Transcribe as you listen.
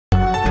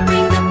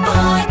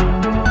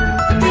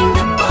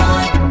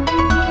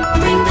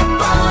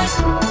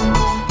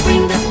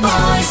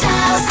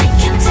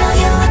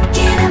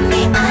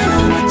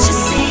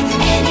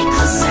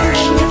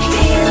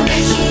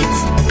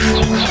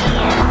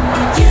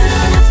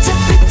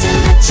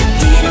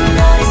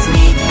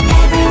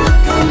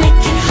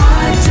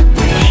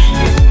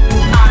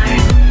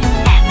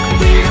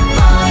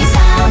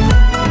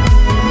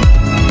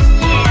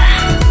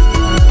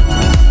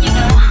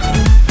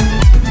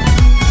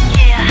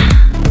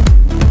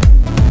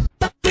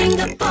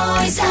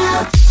boys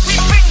out. We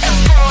bring the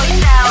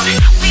boys out.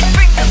 We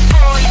bring the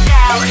boys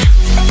out.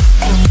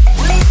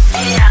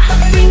 Yeah.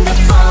 Bring the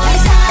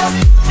boys out.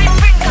 We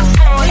bring the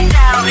boys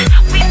out.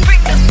 We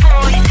bring the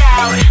boys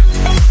out.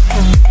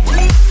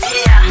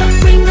 Yeah.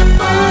 Bring the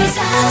boys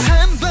out.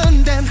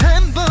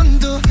 한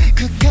번도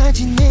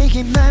그까지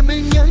내게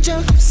맘을 연 적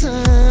없어.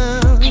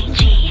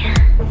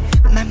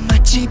 난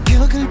마치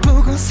벽을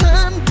보고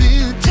선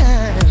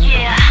듯한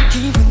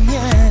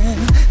기분이야.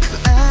 그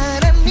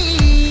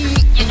알았니?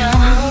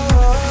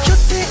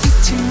 곁에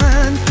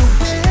있지만 또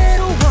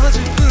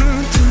외로워질 뿐.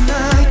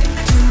 Tonight,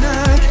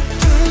 tonight,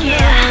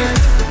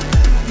 tonight.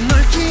 널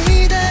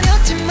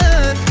기다렸지만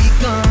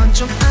이건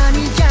좀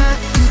아니야.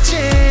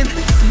 이젠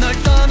널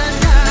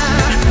떠난다.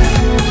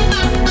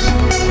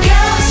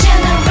 Girls'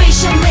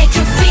 generation make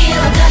you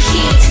feel the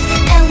heat,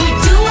 and we're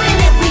doing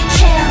it, we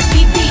can't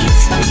be beat.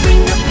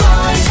 Bring the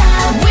boys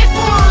out. We're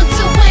born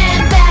to win.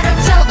 Better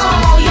tell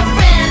all your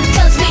friends,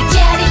 'cause we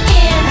get it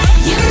in.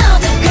 You know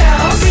the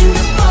girls. Bring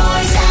the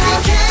boys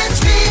out.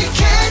 Can't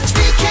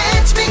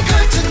be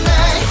girl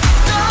tonight.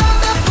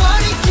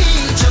 떠나버리기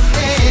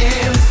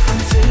전에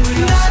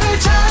나를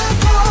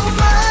잡고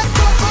막고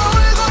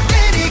울고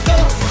때리고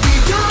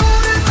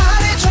이유를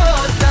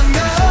말해줬다면.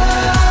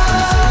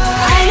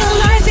 I know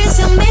life is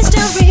a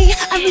mystery.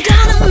 I'm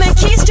gonna make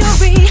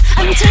history.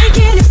 I'm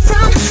taking it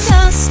from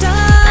the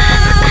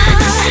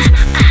start.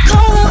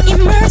 Call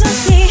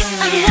emergency.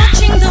 I'm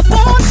watching the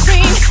phone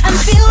ring. I'm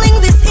feeling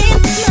this in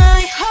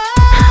my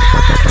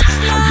heart.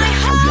 My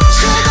heart.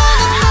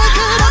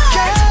 그렇게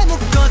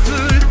묶어둘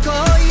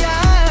거야.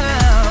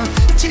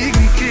 지금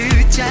그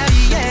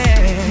자리에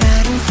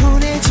나를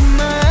보내지마.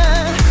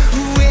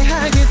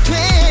 후회하게 돼.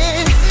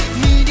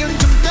 미련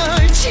좀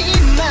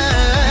떨지마.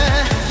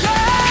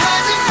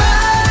 가지마.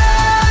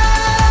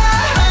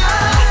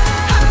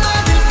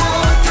 한마디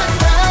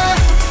못한다.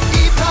 이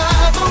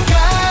바보가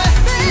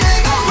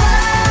내가 왜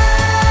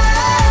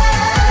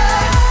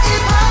이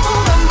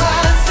바보만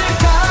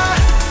봤을까.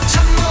 참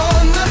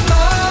못난 널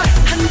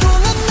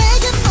한동안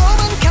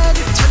내게서만 가득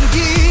찬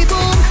기분.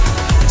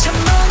 참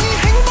많이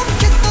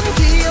행복했던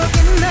기억이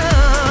나.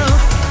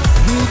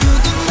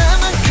 누구도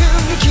나만큼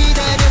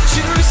기다려줄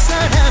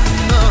사람은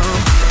너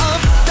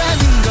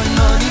없다는 걸 넌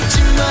잊지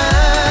마.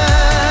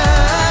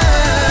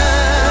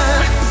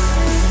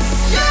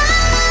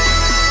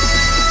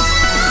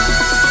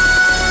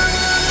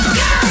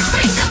 Girls,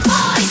 bring the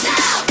boys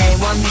out.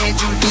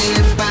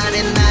 애원해주길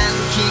바래. 난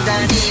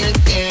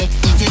기다릴게.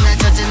 이제 나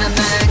젖은 날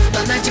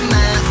떠나지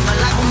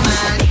말라고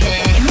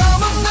말해.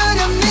 너만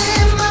나면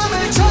네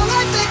맘을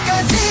정할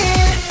때까지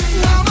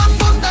너만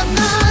본다.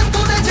 난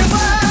도대체 왜.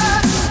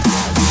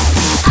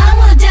 I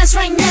wanna dance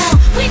right now.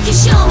 We can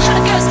show 'em how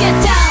the girls get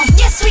down.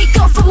 Yes, we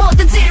go for more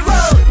than zero.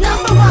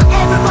 Number one,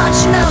 everyone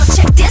should know.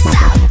 Check this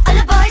out. All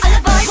the boys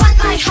want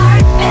my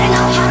heart. Better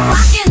know how to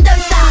rock and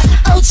don't stop.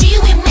 OG,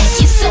 we make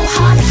it so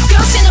hot.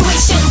 Girls'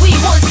 generation, we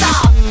won't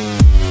stop.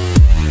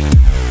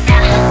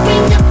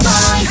 Bring the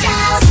boys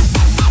out.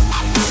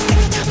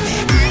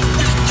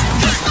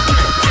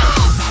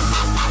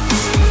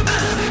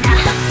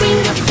 Bring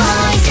the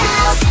boys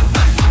out.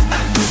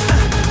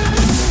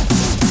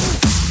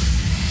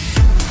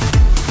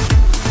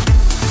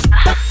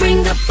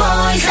 Bring the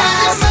boys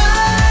out.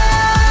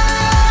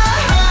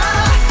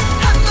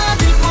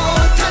 한마디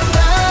못한다.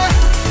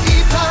 이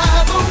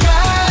바보가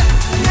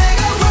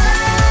내가 왜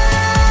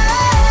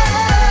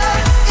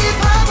이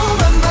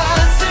바보만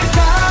봤을까.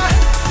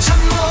 참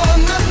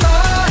못난 널.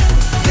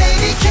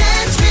 Baby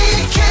can't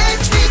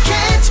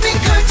be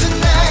girl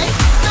tonight.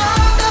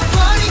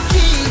 떠나버리기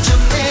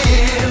전에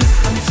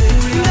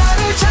나를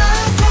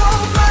잡고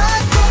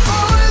막고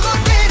울고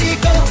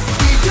때리고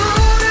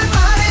이유를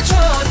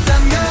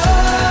말해줬다면.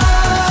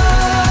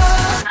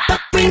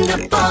 Bring the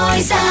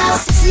boys out.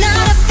 It's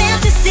not a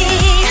fantasy.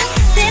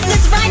 This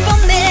is right for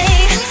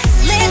me.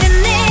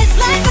 Living it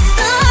like a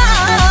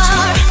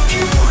star.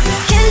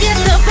 Can't get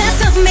the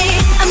best of me.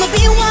 I'ma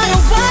be what I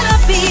wanna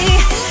be.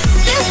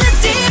 This is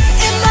deep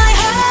in my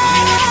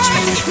heart.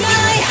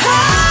 My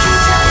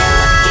heart.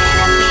 Looking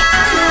at me, I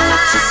know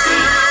what you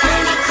see.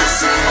 Any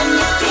closer and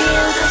you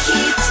feel the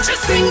heat.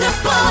 Just bring the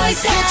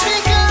boys out.